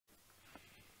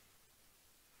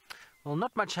Well,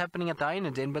 not much happening at the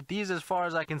hyena den, but these, as far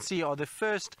as I can see, are the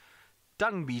first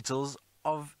dung beetles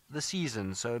of the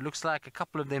season. So it looks like a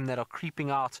couple of them that are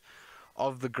creeping out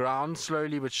of the ground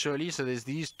slowly but surely. So there's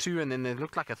these two, and then there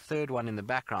look like a third one in the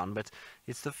background, but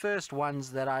it's the first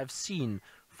ones that I've seen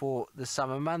for the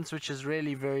summer months, which is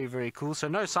really very, very cool. So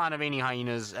no sign of any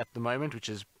hyenas at the moment, which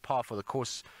is par for the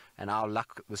course and our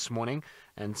luck this morning.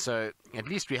 And so at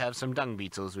least we have some dung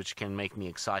beetles, which can make me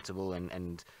excitable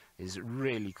and is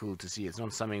really cool to see. It's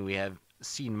not something we have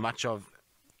seen much of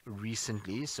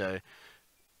recently, so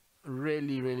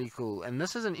really, really cool. And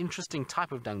this is an interesting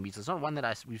type of dung beetle. It's not one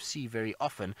that we see very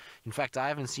often. In fact, I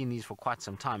haven't seen these for quite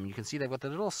some time. You can see they've got the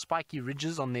little spiky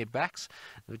ridges on their backs,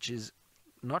 which is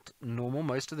not normal.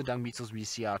 Most of the dung beetles we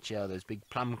see out here are those big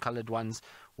plum colored ones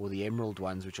or the emerald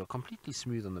ones, which are completely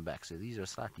smooth on the back. So these are a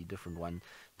slightly different one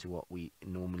to what we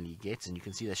normally get. And you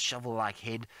can see the shovel like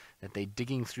head that they're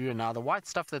digging through. And now the white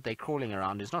stuff that they're crawling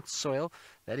around is not soil,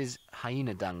 that is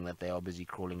hyena dung that they are busy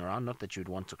crawling around. Not that you would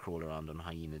want to crawl around on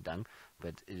hyena dung,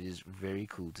 but it is very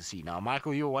cool to see. Now,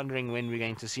 Michael, you're wondering when we're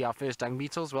going to see our first dung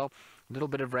beetles. Well, a little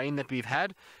bit of rain that we've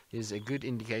had is a good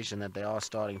indication that they are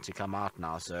starting to come out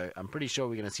now. So I'm pretty sure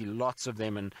we're going to see lots of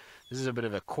them, and this is a bit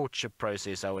of a courtship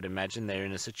process, I would imagine. They're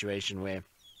in a situation where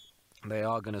they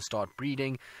are going to start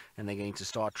breeding, and they're going to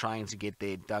start trying to get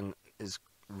their dung as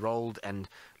rolled and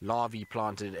larvae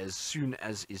planted as soon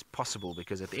as is possible,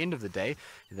 because at the end of the day,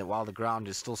 that while the ground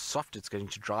is still soft, it's going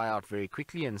to dry out very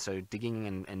quickly, and so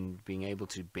digging and being able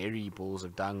to bury balls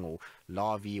of dung or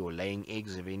larvae or laying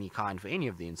eggs of any kind for any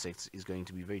of the insects is going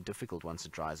to be very difficult once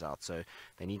it dries out. So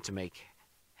they need to make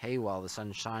hay while the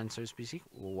sun shines, so to speak,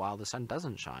 or while the sun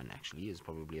doesn't shine, actually, is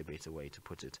probably a better way to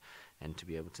put it, and to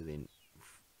be able to then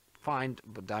find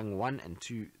dung, one, and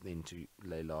two, then to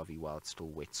lay larvae while it's still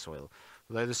wet soil.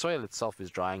 Although the soil itself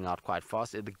is drying out quite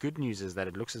fast, the good news is that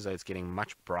it looks as though it's getting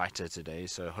much brighter today,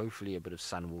 so hopefully a bit of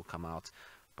sun will come out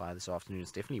by this afternoon.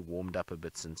 It's definitely warmed up a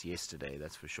bit since yesterday,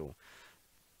 that's for sure.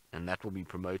 And that will be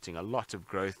promoting a lot of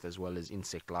growth as well as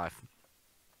insect life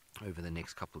over the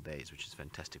next couple of days, which is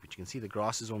fantastic. But you can see the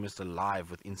grass is almost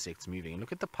alive with insects moving. And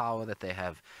look at the power that they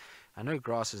have. I know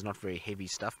grass is not very heavy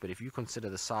stuff, but if you consider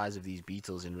the size of these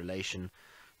beetles in relation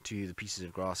to the pieces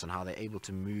of grass and how they're able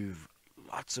to move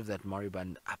lots of that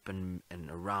moribund up and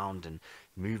around and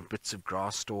move bits of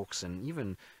grass stalks and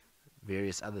even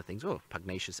various other things. Oh,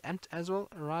 pugnacious ant as well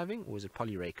arriving, or is it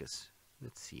Polyrhacus?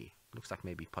 Let's see. Looks like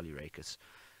maybe Polyrhacus.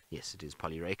 Yes, it is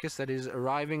Polyrhacus that is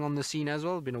arriving on the scene as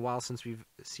well. It's been a while since we've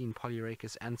seen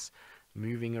Polyrhacus ants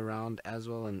moving around as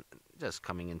well, and just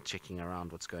coming and checking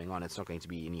around what's going on. It's not going to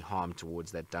be any harm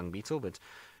towards that dung beetle, but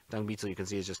dung beetle, you can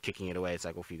see, is just kicking it away. It's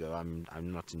like, off you go, I'm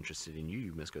not interested in you,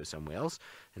 you must go somewhere else.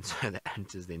 And so the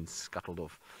ant is then scuttled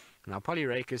off. Now,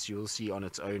 Polyrhacus you will see on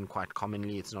its own quite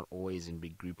commonly. It's not always in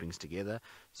big groupings together,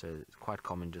 so it's quite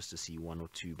common just to see one or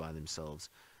two by themselves.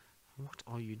 What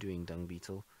are you doing, dung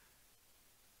beetle?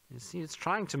 You see, it's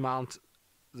trying to mount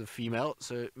the female,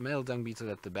 so male dung beetle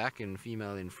at the back and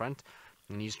female in front,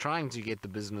 and he's trying to get the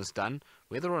business done.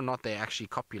 Whether or not they're actually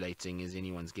copulating is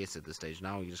anyone's guess at this stage.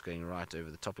 Now we're just going right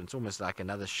over the top, and it's almost like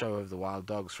another show of the wild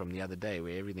dogs from the other day,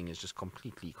 where everything is just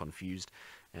completely confused,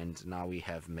 and now we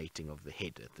have mating of the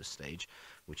head at this stage,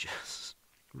 which is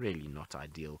really not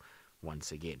ideal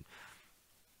once again.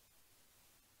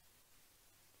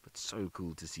 But so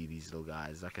cool to see these little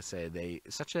guys. Like I said, they're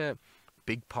such a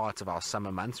big part of our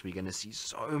summer months. We're going to see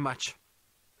so much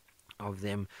of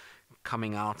them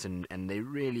coming out, and they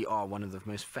really are one of the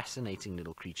most fascinating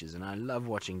little creatures, and I love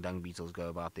watching dung beetles go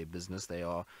about their business. They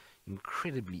are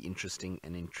incredibly interesting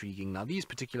and intriguing. Now, these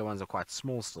particular ones are quite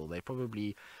small still. They're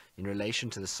probably, in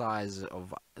relation to the size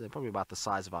of, they're probably about the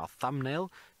size of our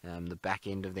thumbnail, the back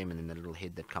end of them, and then the little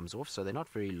head that comes off. So they're not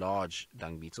very large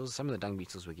dung beetles. Some of the dung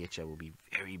beetles we get here will be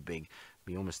very big,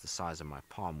 be almost the size of my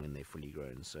palm when they're fully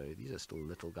grown. So these are still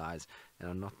little guys and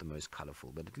are not the most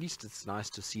colorful, but at least it's nice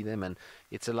to see them, and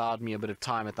it's allowed me a bit of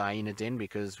time at the hyena den,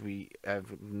 because we have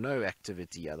no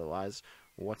activity otherwise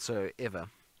whatsoever.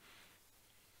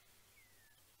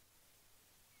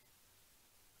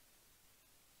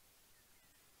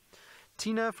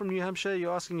 Tina from New Hampshire,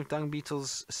 you're asking if dung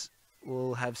beetles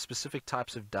will have specific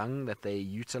types of dung that they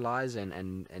utilize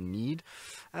and need.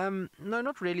 No,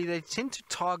 not really. They tend to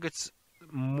target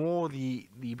more the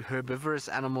herbivorous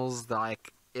animals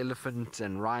like elephant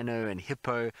and rhino and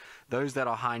hippo, those that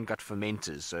are hindgut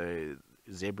fermenters. So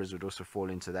zebras would also fall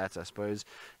into that, I suppose.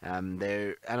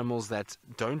 They're animals that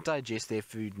don't digest their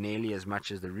food nearly as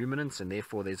much as the ruminants, and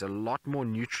therefore there's a lot more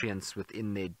nutrients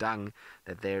within their dung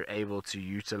that they're able to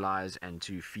utilize and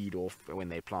to feed off when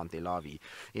they plant their larvae.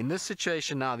 In this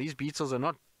situation now, these beetles are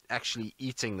not actually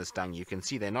eating this dung. You can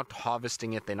see they're not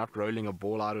harvesting it, they're not rolling a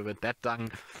ball out of it. That dung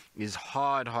is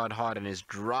hard and is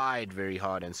dried very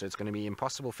hard, and so it's going to be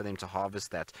impossible for them to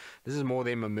harvest that. This is more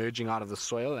them emerging out of the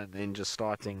soil and then just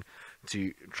starting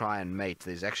to try and mate.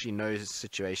 There's actually no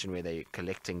situation where they're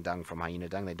collecting dung from hyena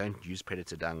dung. They don't use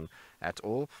predator dung at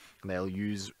all. They'll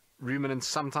use ruminants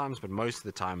sometimes, but most of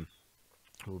the time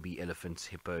will be elephants,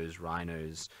 hippos,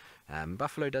 rhinos.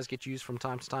 Buffalo does get used from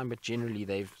time to time, but generally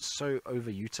they've so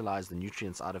overutilized the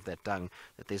nutrients out of that dung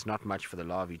that there's not much for the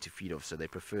larvae to feed off, so they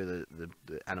prefer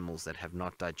the animals that have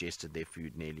not digested their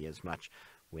food nearly as much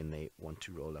when they want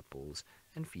to roll up balls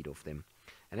and feed off them.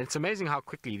 And it's amazing how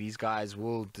quickly these guys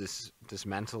will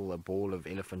dismantle a ball of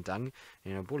elephant dung.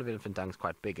 You know, a ball of elephant dung is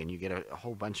quite big, and you get a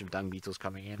whole bunch of dung beetles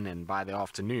coming in, and by the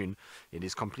afternoon it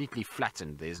is completely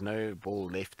flattened. There's no ball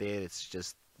left there. It's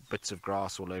just bits of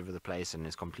grass all over the place, and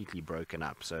is completely broken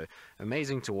up. So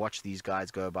amazing to watch these guys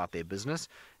go about their business,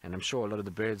 and I'm sure a lot of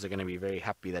the birds are going to be very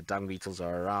happy that dung beetles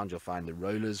are around. You'll find the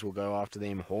rollers will go after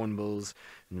them, hornbills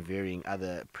and varying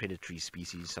other predatory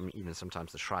species, even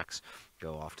sometimes the shrikes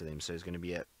go after them. So there's going to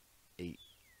be a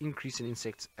increase in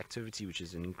insect activity, which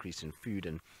is an increase in food,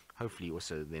 and hopefully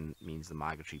also then means the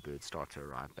migratory birds start to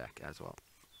arrive back as well.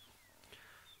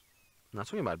 Now,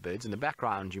 talking about birds, in the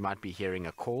background you might be hearing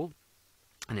a call,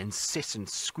 an incessant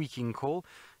squeaking call,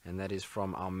 and that is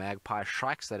from our magpie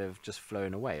shrikes that have just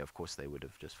flown away. Of course they would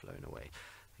have just flown away.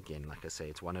 Again, like I say,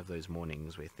 it's one of those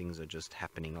mornings where things are just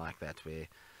happening like that, where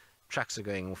trucks are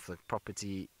going off the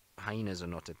property, hyenas are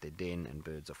not at their den, and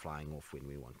birds are flying off when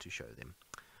we want to show them.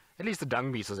 At least the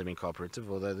dung beetles have been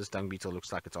cooperative, although this dung beetle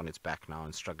looks like it's on its back now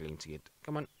and struggling to get,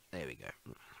 come on, there we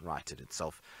go, righted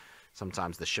itself.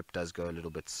 Sometimes the ship does go a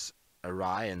little bit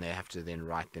awry and they have to then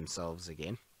right themselves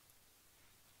again.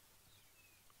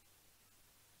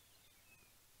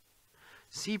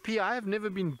 CP, I have never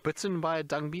been bitten by a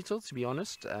dung beetle, to be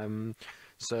honest. And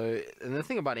the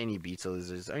thing about any beetle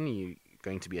is it's only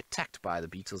going to be attacked by the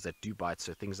beetles that do bite.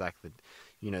 So things like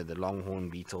the longhorn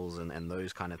beetles and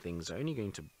those kind of things are only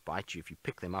going to bite you if you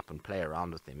pick them up and play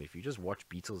around with them. If you just watch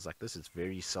beetles like this, it's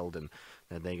very seldom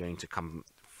that they're going to come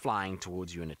flying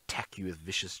towards you and attack you with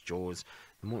vicious jaws.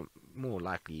 More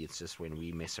likely it's just when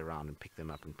we mess around and pick them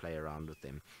up and play around with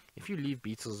them. If you leave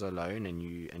beetles alone and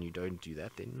you don't do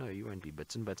that, then no, you won't be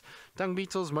bitten. But dung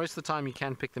beetles, most of the time you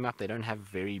can pick them up. They don't have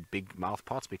very big mouth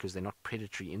parts because they're not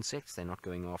predatory insects. They're not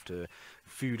going after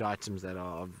food items that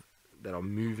are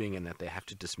moving and that they have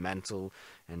to dismantle,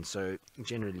 and so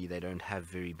generally they don't have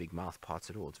very big mouth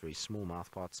parts at all. It's very small mouth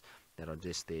parts that are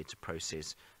just there to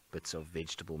process bits of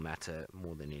vegetable matter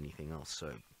more than anything else.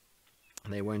 So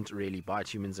they won't really bite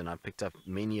humans, and I've picked up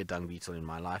many a dung beetle in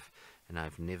my life, and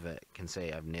I've never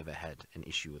had an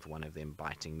issue with one of them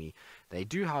biting me. They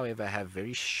do, however, have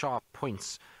very sharp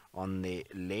points on their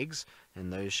legs,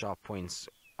 and those sharp points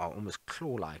are almost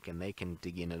claw-like, and they can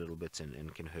dig in a little bit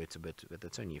and can hurt a bit, but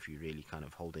that's only if you're really kind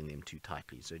of holding them too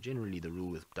tightly. So generally the rule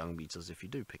with dung beetles, if you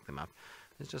do pick them up,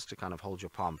 is just to kind of hold your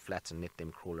palm flat and let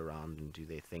them crawl around and do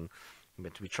their thing.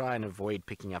 But we try and avoid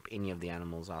picking up any of the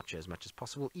animals out here as much as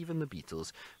possible, even the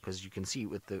beetles, because you can see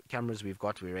with the cameras we've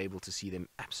got, we're able to see them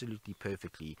absolutely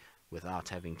perfectly without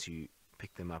having to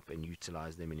pick them up and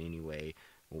utilize them in any way,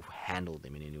 or handle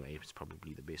them in any way. It's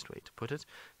probably the best way to put it.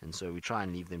 And so we try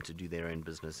and leave them to do their own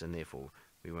business, and therefore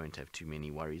we won't have too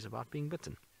many worries about being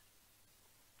bitten.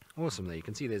 Awesome. There you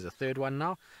can see there's a third one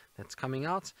now that's coming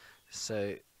out,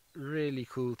 so really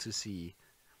cool to see.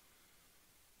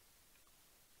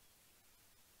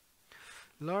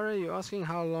 Laura, you're asking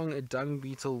how long a dung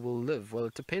beetle will live. Well,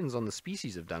 it depends on the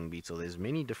species of dung beetle. There's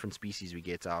many different species we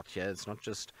get out here. It's not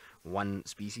just one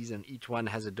species, and each one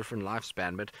has a different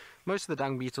lifespan. But most of the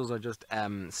dung beetles are just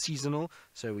seasonal,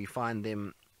 so we find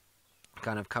them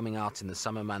kind of coming out in the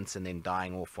summer months and then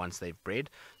dying off once they've bred.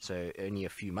 So only a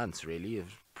few months, really,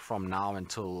 from now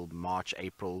until March,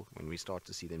 April, when we start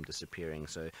to see them disappearing.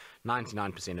 So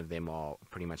 99% of them are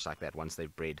pretty much like that. Once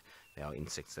they've bred, they are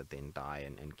insects that then die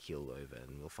and keel over.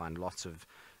 And we'll find lots of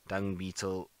dung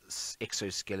beetle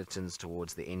exoskeletons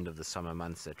towards the end of the summer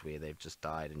months where they've just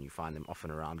died, and you find them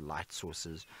often around light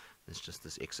sources. It's just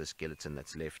this exoskeleton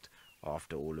that's left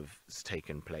after all of it's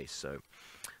taken place. So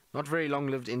not very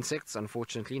long-lived insects,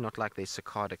 unfortunately, not like their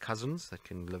cicada cousins that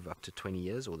can live up to 20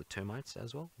 years, or the termites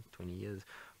as well, 20 years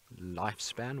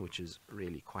lifespan, which is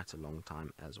really quite a long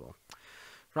time as well.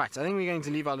 Right, I think we're going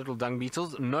to leave our little dung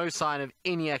beetles. No sign of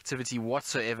any activity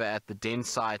whatsoever at the den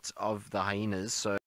site of the hyenas, so